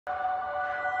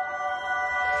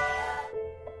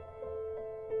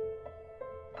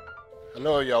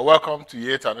Hello, you're welcome to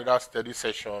yet another study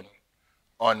session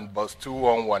on BUS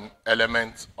 211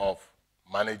 Elements of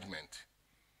Management.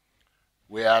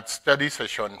 We're at study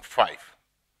session 5.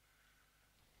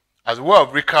 As a way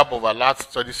of recap of our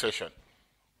last study session,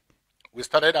 we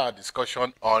started our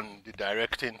discussion on the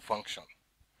directing function.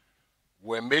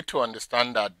 We're made to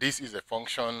understand that this is a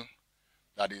function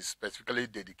that is specifically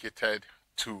dedicated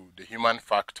to the human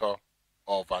factor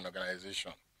of an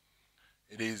organization.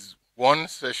 It is one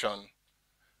session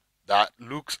that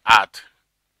looks at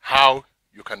how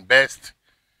you can best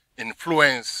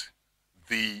influence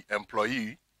the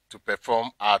employee to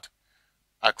perform at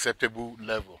acceptable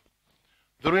level.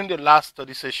 During the last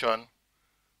study session,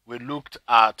 we looked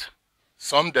at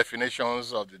some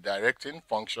definitions of the directing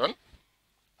function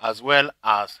as well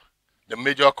as the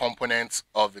major components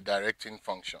of the directing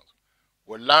functions.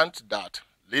 We learned that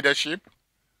leadership,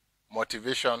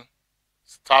 motivation,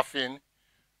 staffing,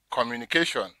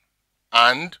 communication,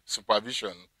 and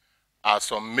supervision are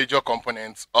some major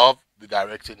components of the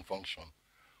directing function.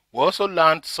 We also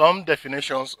learned some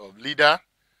definitions of leader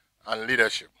and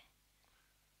leadership.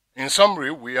 In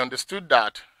summary, we understood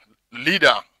that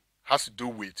leader has to do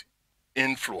with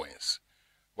influence,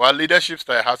 while leadership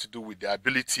style has to do with the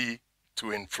ability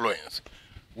to influence.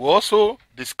 We also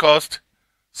discussed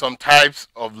some types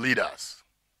of leaders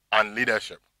and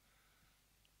leadership.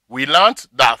 We learned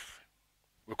that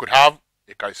we could have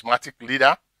a charismatic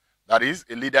leader, that is,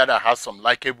 a leader that has some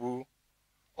likable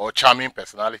or charming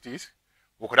personalities.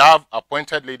 We could have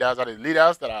appointed leaders, that is,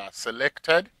 leaders that are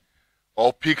selected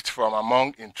or picked from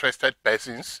among interested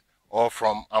persons or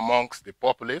from amongst the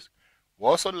populace. We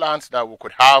also learned that we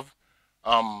could have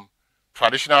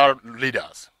traditional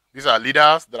leaders. These are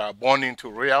leaders that are born into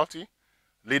royalty,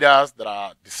 leaders that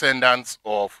are descendants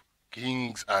of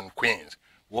kings and queens.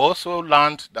 We also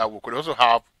learned that we could also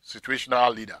have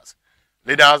situational leaders,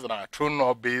 leaders that are thrown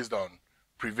up based on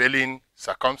prevailing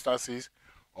circumstances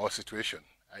or situation.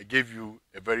 I gave you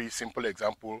a very simple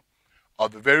example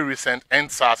of the very recent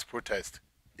EndSARS protest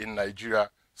in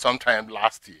Nigeria sometime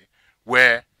last year,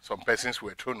 where some persons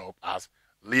were thrown up as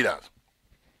leaders.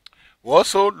 We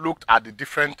also looked at the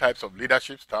different types of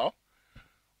leadership style.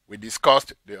 We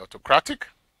discussed the autocratic,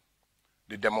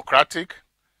 the democratic,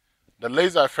 the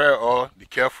laissez-faire or the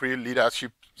carefree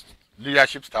leadership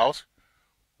styles.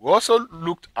 We also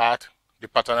looked at the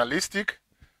paternalistic,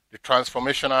 the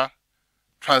transformational,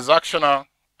 transactional,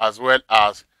 as well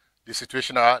as the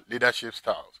situational leadership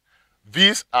styles.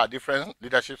 These are different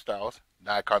leadership styles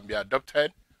that can be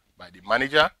adopted by the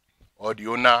manager or the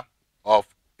owner of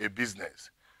a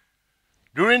business.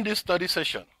 During this study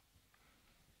session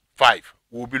 5,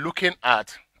 we'll be looking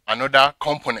at another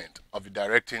component of the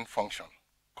directing function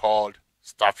called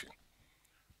staffing.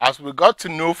 As we got to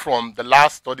know from the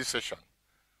last study session,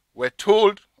 we're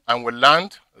told and we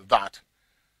learned that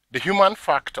the human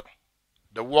factor,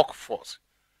 the workforce,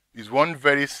 is one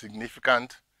very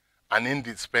significant and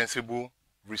indispensable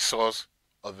resource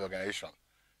of the organization.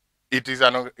 It is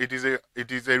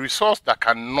a resource that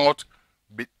cannot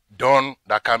be done,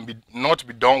 not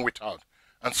be done without.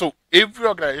 And so every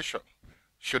organization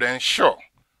should ensure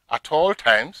at all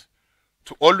times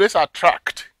to always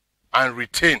attract and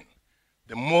retain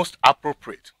the most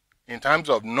appropriate in terms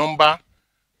of number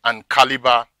and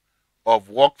caliber of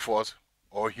workforce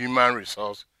or human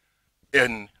resource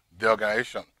in the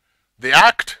organization. The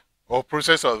act or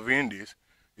process of doing this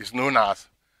is known as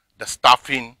the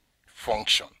staffing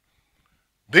function.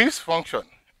 This function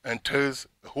entails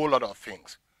a whole lot of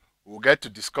things. We'll get to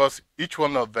discuss each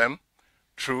one of them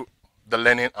through the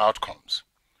learning outcomes.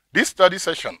 This study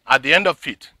session, at the end of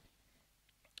it,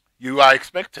 you are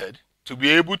expected to be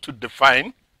able to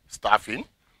define staffing,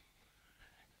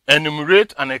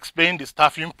 enumerate and explain the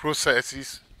staffing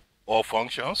processes or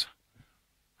functions,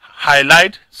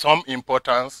 highlight some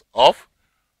importance of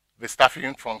the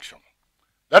staffing function.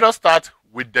 Let us start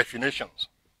with definitions.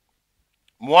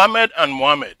 Mohammed and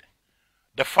Mohammed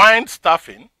defined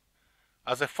staffing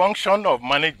as a function of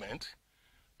management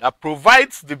that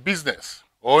provides the business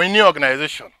or any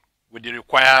organization with the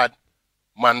required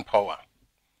manpower.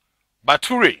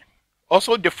 Bature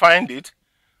also defined it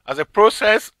as a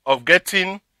process of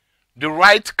getting the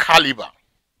right caliber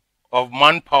of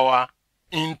manpower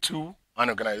into an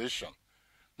organization.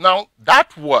 Now,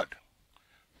 that word,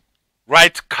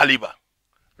 right caliber,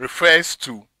 refers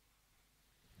to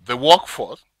the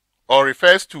workforce or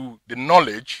refers to the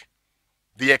knowledge,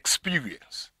 the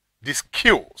experience, the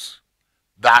skills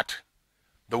that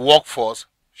the workforce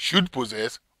should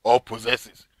possess or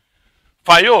possesses.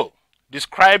 Fayol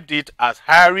described it as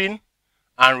hiring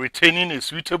and retaining a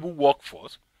suitable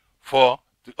workforce for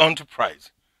the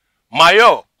enterprise.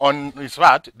 Mayor, on his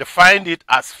part, defined it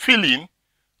as filling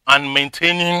and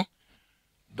maintaining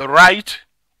the right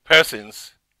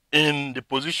persons in the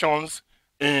positions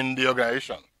in the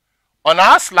organization. On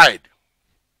our slide,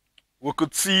 we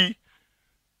could see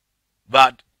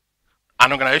that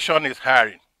an organization is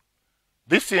hiring.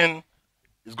 This thing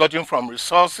is gotten from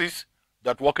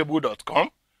resources.workable.com,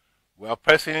 where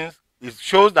persons, it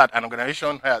shows that an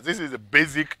organization has, this is a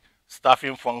basic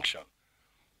staffing function.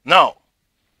 Now,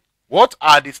 what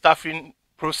are the staffing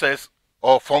process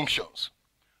or functions?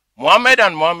 Mohammed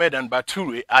and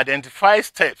Bature identify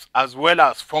steps as well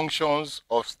as functions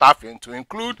of staffing to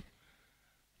include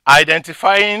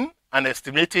identifying and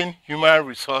estimating human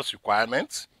resource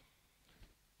requirements,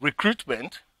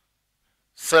 recruitment,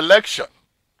 selection,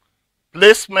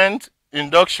 placement,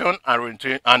 induction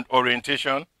and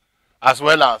orientation, as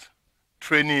well as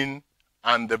training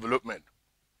and development.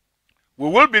 We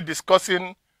will be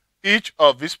discussing each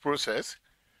of these process,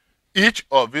 each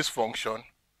of these function,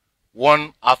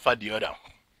 one after the other.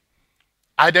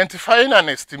 Identifying and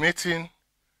estimating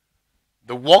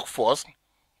the workforce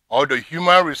or the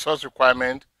human resource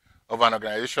requirement of an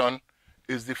organization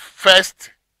is the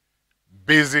first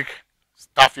basic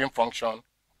staffing function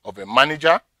of a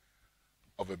manager,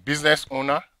 of a business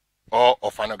owner, or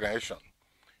of an organization.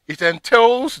 It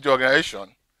entails the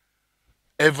organization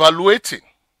evaluating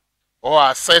or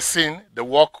assessing the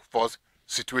workforce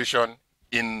situation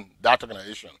in that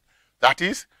organization. That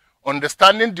is,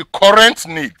 understanding the current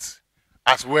needs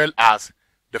as well as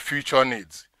the future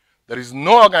needs. There is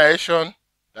no organization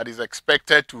that is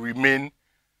expected to remain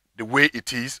the way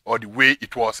it is or the way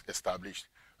it was established.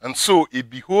 And so it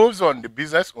behoves on the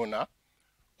business owner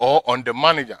or on the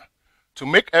manager to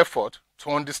make effort to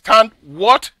understand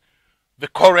what the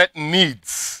current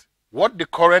needs, what the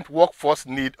current workforce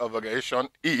need of organization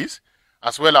is,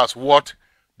 as well as what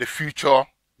the future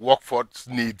workforce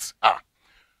needs are.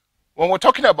 When we're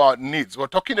talking about needs, we're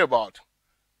talking about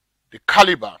the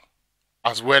caliber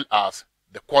as well as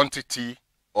the quantity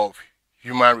of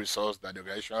human resource that the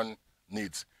organization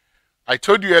needs. I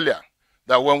told you earlier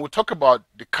that when we talk about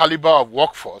the caliber of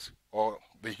workforce or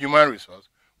the human resource,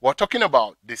 we're talking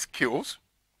about the skills,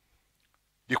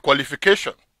 the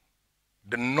qualification,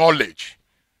 the knowledge,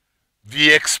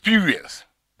 the experience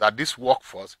that this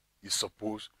workforce is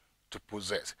supposed to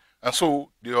possess. And so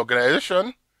the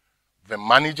organization, the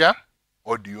manager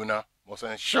or the owner must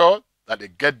ensure that they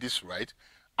get this right,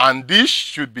 and this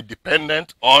should be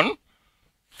dependent on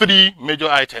three major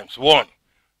items. One,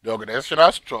 the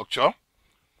organizational structure.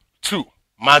 Two,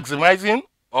 maximizing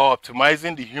or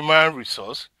optimizing the human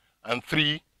resource. And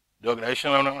three, the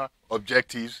organizational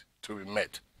objectives to be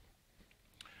met.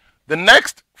 The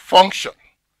next function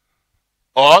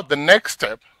or the next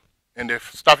step in the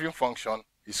staffing function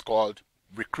is called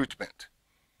recruitment.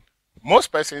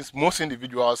 Most persons, most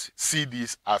individuals see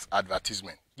this as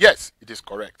advertisement. Yes, it is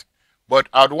correct. But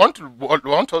I would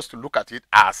want us to look at it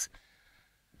as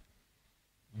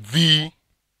the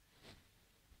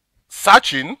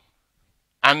searching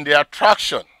and the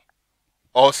attraction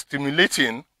or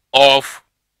stimulating of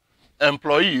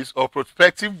employees or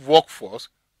prospective workforce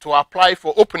to apply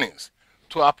for openings,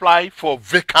 to apply for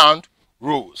vacant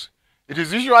roles. It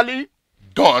is usually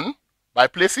done by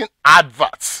placing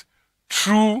adverts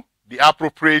through the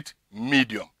appropriate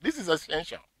medium. This is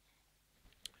essential.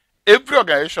 Every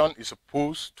organization is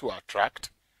supposed to attract,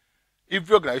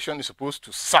 every organization is supposed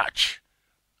to search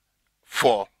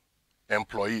for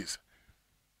employees,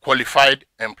 qualified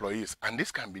employees, and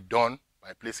this can be done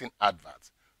by placing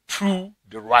adverts through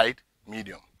the right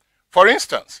medium. For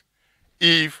instance,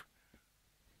 if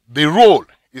the role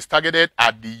is targeted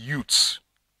at the youths,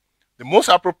 the most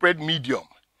appropriate medium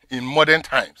in modern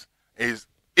times is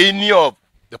any of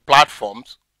the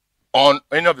platforms, on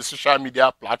any of the social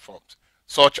media platforms,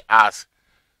 such as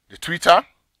the Twitter,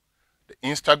 the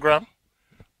Instagram,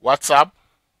 WhatsApp,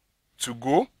 To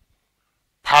Go,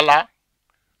 Parler,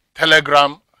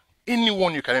 Telegram,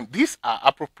 anyone you can name. These are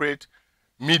appropriate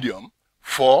medium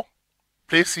for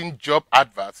placing job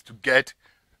adverts to get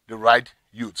the right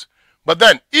youths. But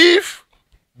then if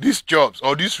these jobs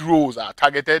or these roles are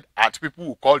targeted at people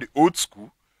who call the old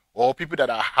school or people that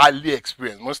are highly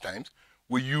experienced, most times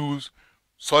we use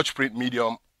such print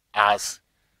medium as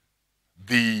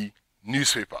the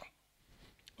newspaper.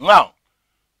 Now,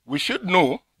 we should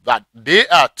know that there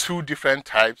are two different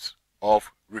types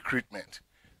of recruitment: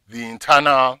 the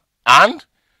internal and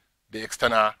the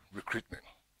external recruitment.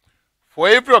 For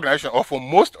every organization, or for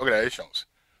most organizations,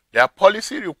 their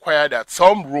policy requires that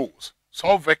some roles,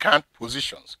 some vacant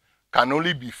positions can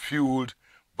only be filled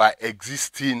by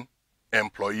existing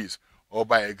employees or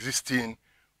by existing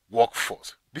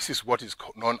workforce. This is what is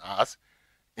known as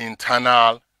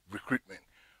internal recruitment.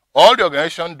 All the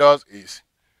organization does is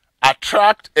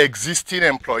attract existing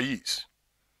employees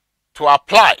to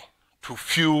apply to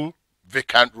fill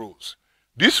vacant roles.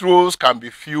 These roles can be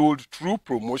filled through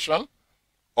promotion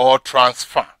or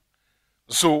transfer.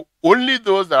 So only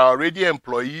those that are already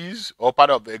employees or part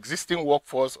of the existing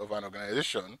workforce of an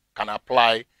organization can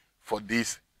apply for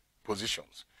these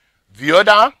positions. The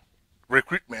other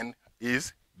recruitment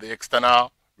is the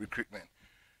external recruitment.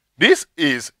 This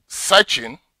is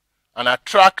searching and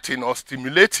attracting or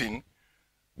stimulating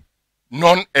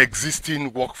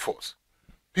non-existing workforce,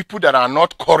 people that are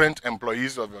not current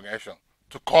employees of the organization,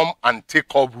 to come and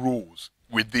take up roles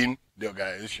within the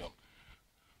organization.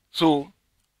 So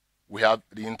we have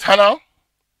the internal,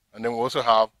 and then we also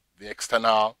have the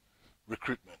external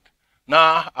recruitment.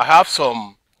 Now I have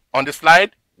some on the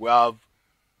slide. We have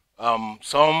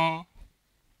some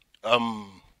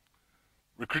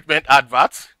recruitment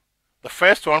adverts. The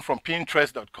first one from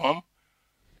Pinterest.com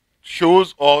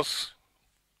shows us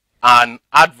an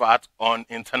advert on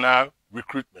internal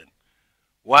recruitment,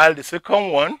 while the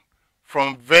second one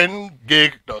from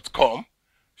Vengig.com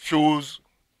shows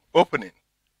opening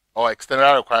or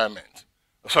external requirement.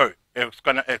 Sorry,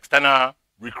 external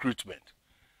recruitment.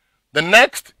 The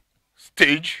next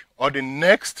stage or the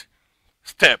next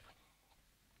step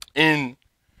in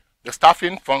the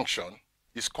staffing function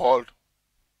is called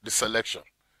the selection.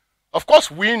 Of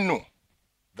course, we know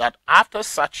that after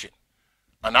searching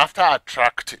and after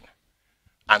attracting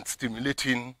and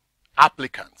stimulating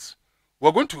applicants,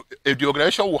 we're going to, the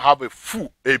organization will have a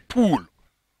pool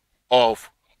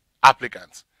of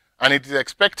applicants. And it is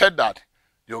expected that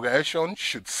the organization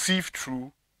should sift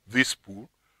through this pool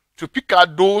to pick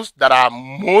out those that are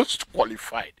most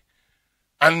qualified.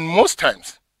 And most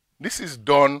times, this is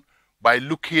done by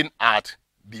looking at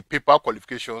the paper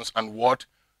qualifications and what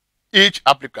each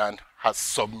applicant has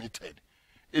submitted.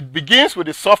 It begins with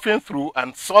the sifting through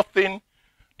and sorting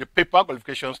the paper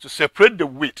qualifications to separate the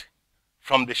wheat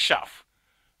from the chaff.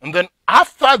 And then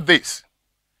after this,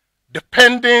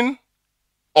 depending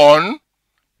on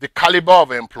the caliber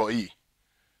of employee,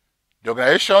 the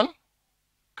organization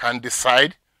can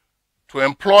decide to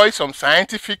employ some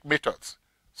scientific methods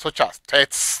such as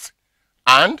tests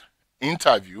and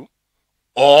interview,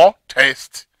 or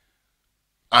test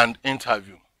and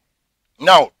interview.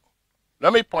 Now,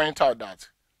 let me point out that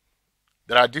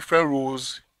there are different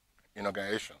roles in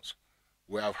organizations.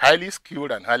 We have highly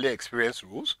skilled and highly experienced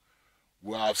roles.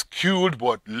 We have skilled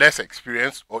but less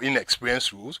experienced or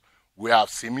inexperienced roles. We have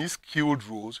semi-skilled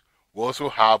roles. We also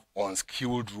have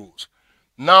unskilled roles.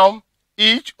 Now,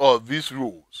 each of these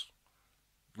roles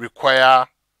require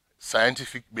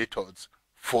scientific methods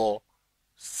for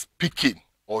picking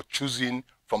or choosing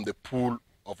from the pool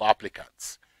of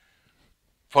applicants.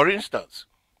 For instance,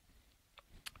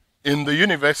 in the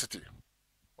university,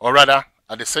 or rather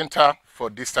at the Center for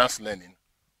Distance Learning,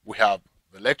 we have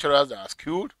the lecturers that are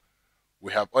skilled,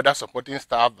 we have other supporting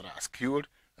staff that are skilled,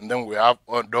 and then we have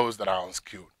those that are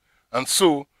unskilled. And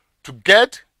so, to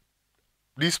get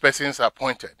these persons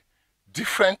appointed,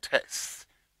 different tests,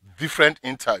 different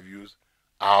interviews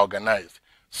are organized,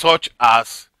 such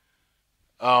as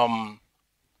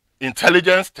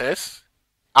intelligence test,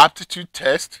 aptitude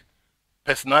test,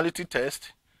 personality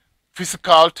test,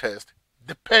 physical test,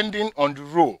 depending on the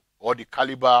role or the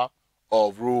caliber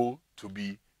of role to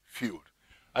be filled.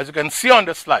 As you can see on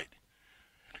the slide,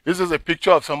 this is a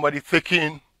picture of somebody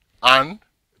taking a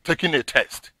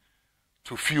test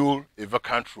to fill a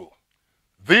vacant role.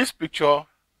 This picture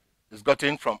is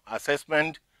gotten from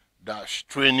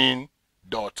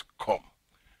assessment-training.com.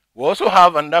 We also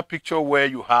have another picture where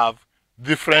you have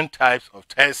different types of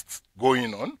tests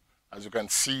going on, as you can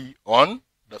see on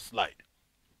the slide.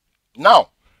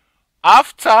 Now,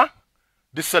 after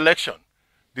the selection,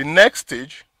 the next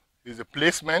stage is the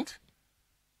placement,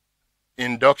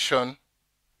 induction,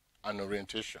 and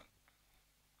orientation.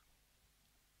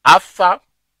 After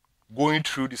going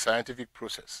through the scientific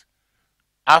process,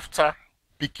 after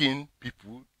picking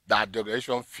people that the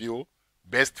organization feel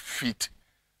best fit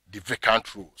the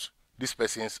vacant roles, these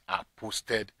persons are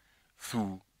posted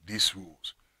through these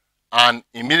roles. And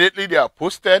immediately they are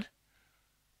posted,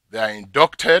 they are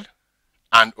inducted,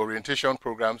 and orientation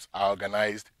programs are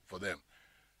organized for them.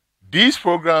 These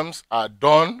programs are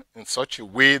done in such a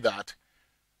way that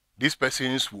these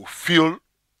persons will feel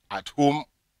at home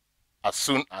as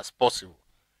soon as possible.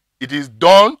 It is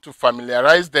done to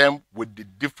familiarize them with the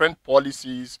different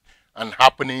policies and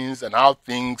happenings and how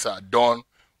things are done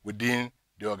within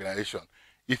the organization.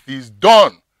 It is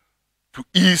done to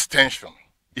ease tension.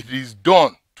 It is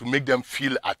done to make them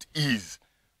feel at ease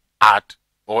at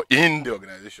or in the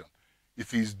organization,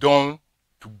 it is done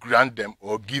to grant them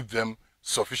or give them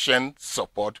sufficient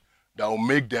support that will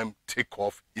make them take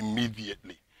off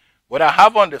immediately. What I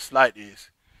have on the slide is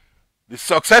the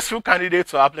successful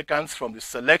candidates or applicants from the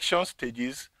selection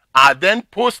stages are then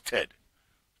posted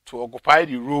to occupy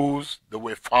the roles they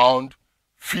were found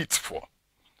fit for.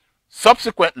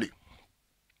 Subsequently,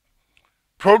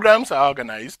 programs are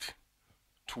organized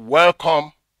to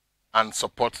welcome and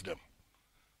support them,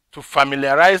 to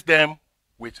familiarize them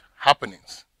with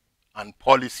happenings and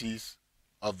policies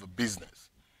of the business.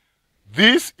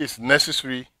 This is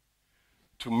necessary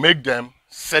to make them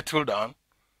settle down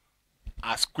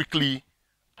as quickly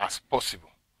as possible,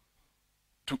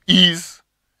 to ease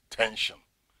tension.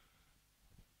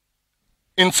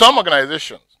 In some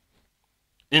organizations,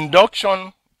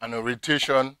 induction and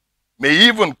orientation may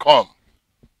even come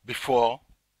before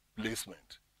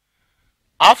placement.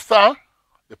 After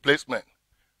the placement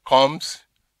comes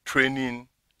training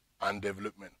and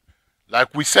development.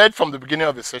 Like we said from the beginning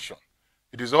of the session,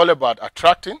 it is all about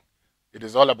attracting, it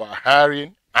is all about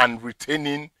hiring and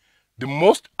retaining the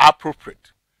most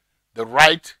appropriate, the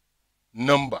right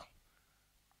number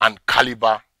and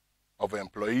caliber of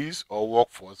employees or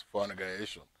workforce for an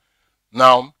organization.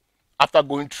 Now, after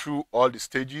going through all the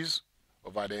stages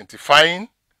of identifying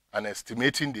and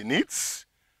estimating the needs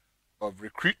of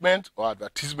recruitment or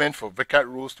advertisement for vacant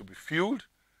roles to be filled,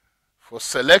 for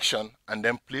selection and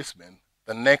then placement,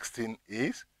 the next thing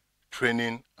is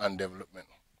training and development.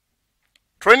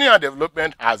 Training and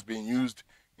development has been used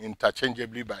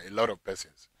interchangeably by a lot of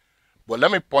persons. But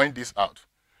let me point this out.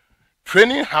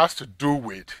 Training has to do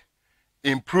with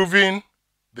improving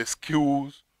the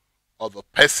skills of a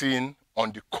person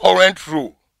on the current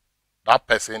role that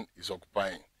person is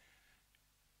occupying.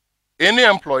 Any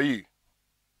employee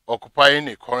occupying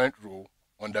a current role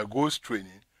undergoes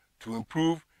training to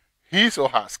improve his or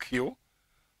her skill,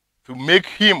 to make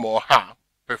him or her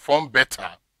perform better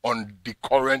on the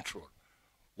current role.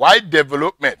 While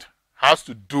development has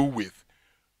to do with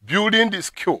building the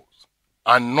skills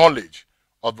and knowledge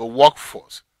of the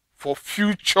workforce for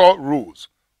future roles,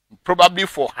 probably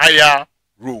for higher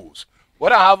roles.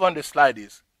 What I have on the slide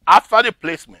is, after the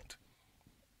placement,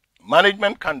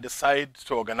 management can decide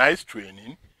to organize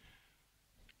training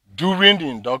during the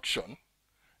induction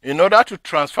in order to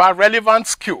transfer relevant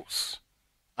skills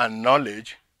and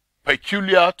knowledge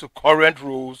peculiar to current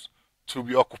roles to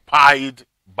be occupied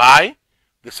by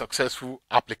the successful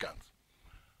applicant.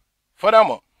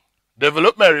 Furthermore,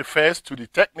 development refers to the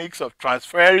techniques of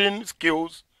transferring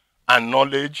skills and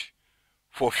knowledge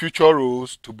for future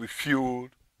roles to be filled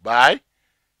by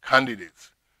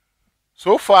candidates.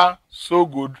 So far, so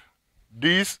good.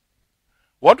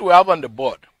 What we have on the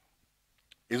board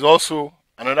is also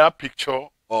another picture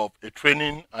of a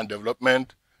training and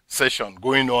development session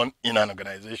going on in an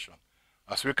organization.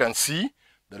 As we can see,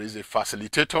 there is a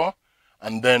facilitator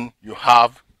and then you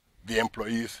have the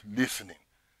employees listening.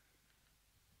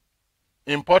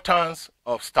 Importance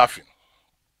of staffing.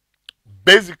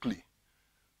 Basically,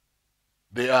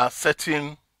 there are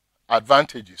certain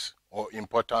advantages or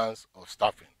importance of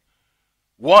staffing.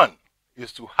 One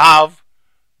is to have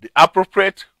the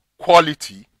appropriate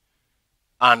quality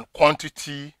and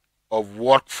quantity of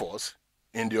workforce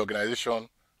in the organization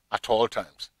at all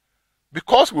times.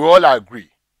 Because we all agree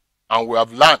and we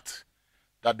have learned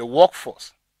that the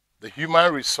workforce, the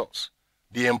human resource,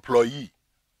 the employee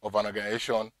of an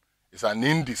organization is an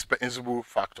indispensable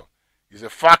factor. It's a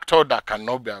factor that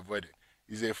cannot be avoided.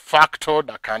 It's a factor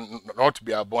that cannot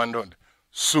be abandoned.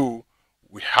 So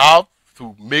we have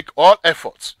to make all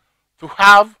efforts to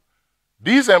have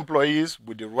these employees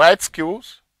with the right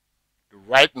skills, the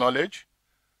right knowledge,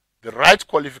 the right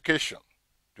qualification,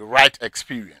 the right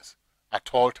experience at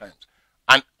all times.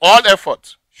 And all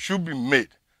efforts should be made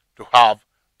to have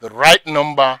the right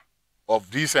number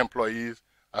of these employees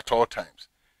at all times.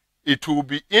 It will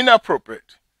be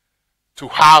inappropriate to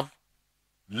have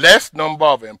less number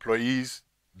of employees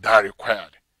than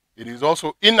required. It is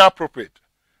also inappropriate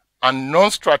and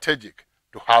non-strategic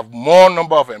to have more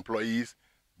number of employees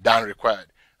than required.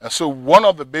 And so one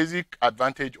of the basic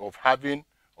advantage of having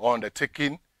or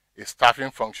undertaking a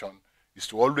staffing function is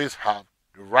to always have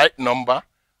the right number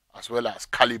as well as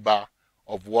caliber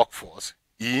of workforce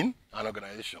in an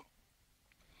organization.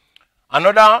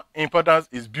 Another importance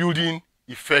is building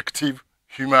effective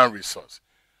human resource.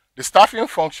 The staffing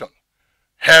function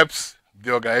helps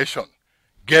the organization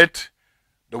get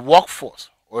the workforce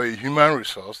or a human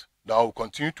resource that will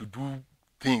continue to do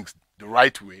things the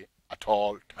right way at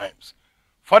all times.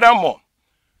 Furthermore,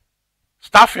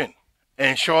 staffing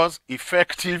ensures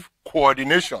effective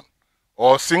coordination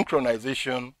or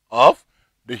synchronization of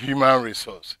the human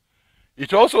resource.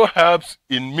 It also helps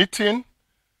in meeting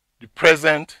the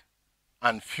present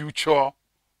and future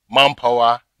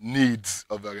manpower needs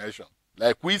of the organization.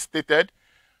 Like we stated,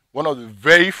 one of the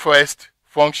very first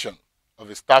functions of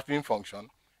a staffing function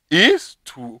is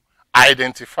to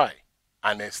identify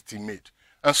and estimate.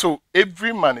 And so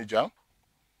every manager,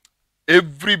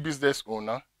 every business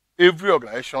owner, every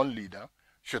organization leader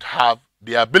should have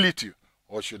the ability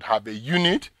or should have a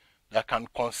unit that can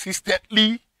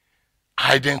consistently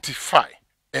identify,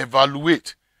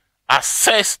 evaluate,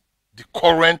 assess the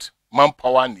current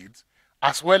manpower needs,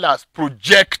 as well as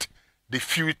project the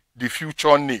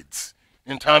future needs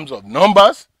in terms of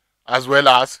numbers as well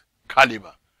as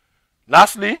caliber.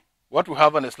 Lastly, what we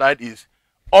have on the slide is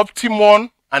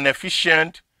optimum and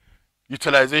efficient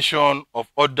utilization of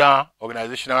other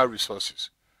organizational resources.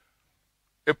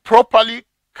 A properly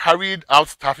carried out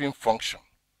staffing function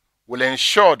will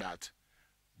ensure that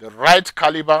the right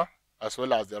caliber as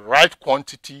well as the right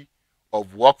quantity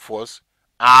of workforce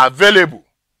are available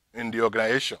in the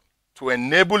organization to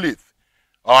enable it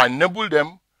or enable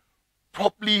them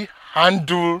properly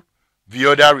handle the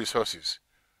other resources.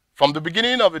 From the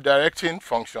beginning of the directing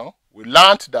function, we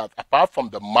learned that apart from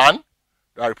the man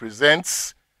that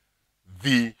represents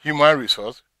the human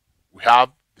resource, we have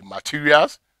the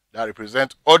materials that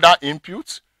represent other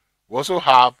inputs. We also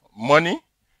have money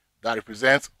that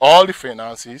represents all the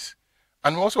finances,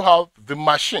 and we also have the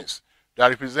machines that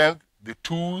represent the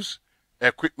tools,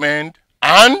 equipment,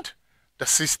 and the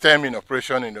system in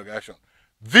operation in the organization.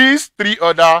 These three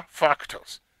other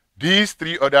factors, these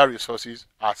three other resources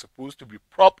are supposed to be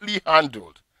properly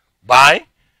handled by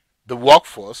the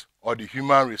workforce or the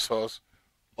human resource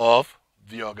of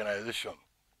the organization.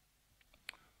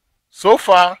 So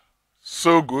far,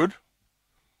 so good.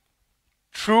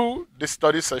 Through this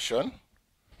study session,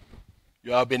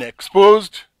 you have been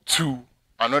exposed to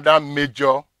another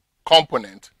major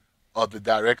component of the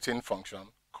directing function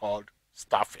called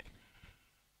staffing.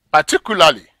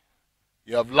 Particularly,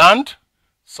 you have learned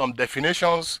some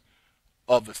definitions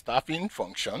of the staffing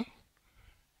function.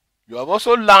 You have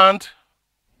also learned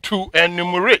to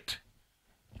enumerate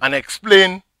and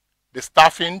explain the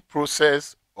staffing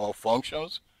process or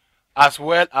functions, as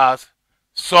well as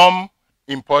some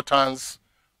importance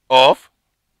of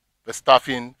the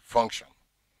staffing function.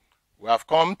 We have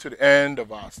come to the end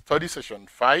of our study session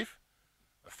 5.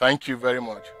 Thank you very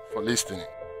much for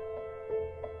listening.